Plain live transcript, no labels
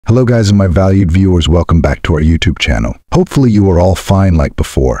Hello guys and my valued viewers, welcome back to our YouTube channel. Hopefully you are all fine like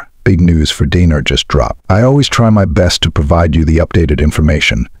before. Big news for dinar just dropped. I always try my best to provide you the updated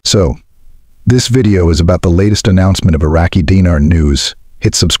information. So, this video is about the latest announcement of Iraqi dinar news.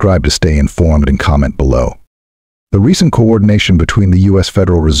 Hit subscribe to stay informed and comment below. The recent coordination between the U.S.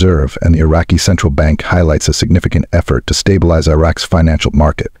 Federal Reserve and the Iraqi Central Bank highlights a significant effort to stabilize Iraq's financial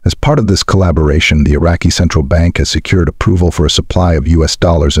market. As part of this collaboration, the Iraqi Central Bank has secured approval for a supply of U.S.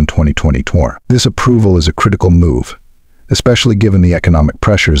 dollars in 2024. This approval is a critical move, especially given the economic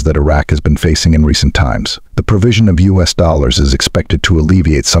pressures that Iraq has been facing in recent times. The provision of U.S. dollars is expected to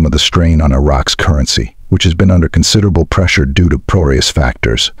alleviate some of the strain on Iraq's currency, which has been under considerable pressure due to various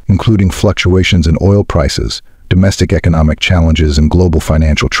factors, including fluctuations in oil prices, domestic economic challenges, and global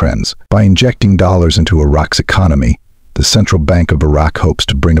financial trends. By injecting dollars into Iraq's economy, the Central Bank of Iraq hopes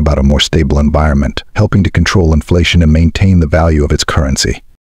to bring about a more stable environment, helping to control inflation and maintain the value of its currency.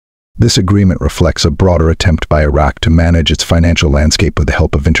 This agreement reflects a broader attempt by Iraq to manage its financial landscape with the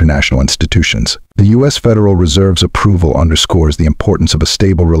help of international institutions. The U.S. Federal Reserve's approval underscores the importance of a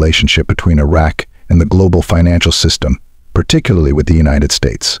stable relationship between Iraq and the global financial system, particularly with the United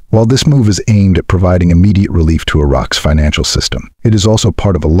States. While this move is aimed at providing immediate relief to Iraq's financial system, it is also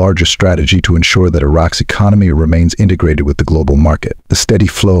part of a larger strategy to ensure that Iraq's economy remains integrated with the global market. The steady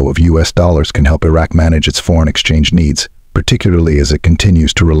flow of U.S. dollars can help Iraq manage its foreign exchange needs, particularly as it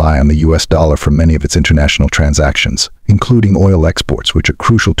continues to rely on the U.S. dollar for many of its international transactions, including oil exports, which are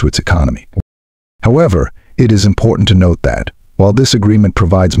crucial to its economy. However, it is important to note that, while this agreement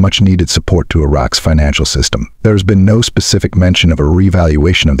provides much-needed support to Iraq's financial system, there has been no specific mention of a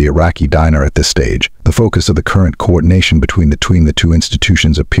revaluation of the Iraqi dinar at this stage. The focus of the current coordination between the two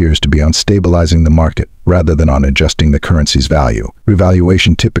institutions appears to be on stabilizing the market, rather than on adjusting the currency's value.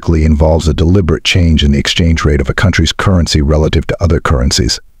 Revaluation typically involves a deliberate change in the exchange rate of a country's currency relative to other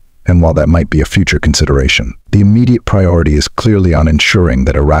currencies. And while that might be a future consideration, the immediate priority is clearly on ensuring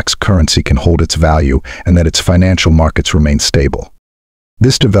that Iraq's currency can hold its value and that its financial markets remain stable.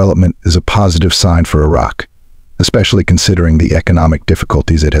 This development is a positive sign for Iraq, especially considering the economic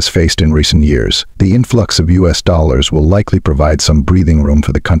difficulties it has faced in recent years. The influx of U.S. dollars will likely provide some breathing room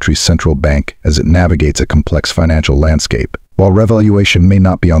for the country's central bank as it navigates a complex financial landscape. While revaluation may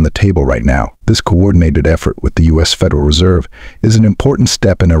not be on the table right now, this coordinated effort with the U.S. Federal Reserve is an important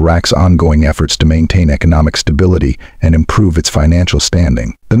step in Iraq's ongoing efforts to maintain economic stability and improve its financial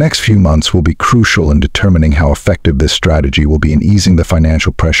standing. The next few months will be crucial in determining how effective this strategy will be in easing the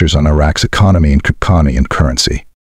financial pressures on Iraq's economy and currency.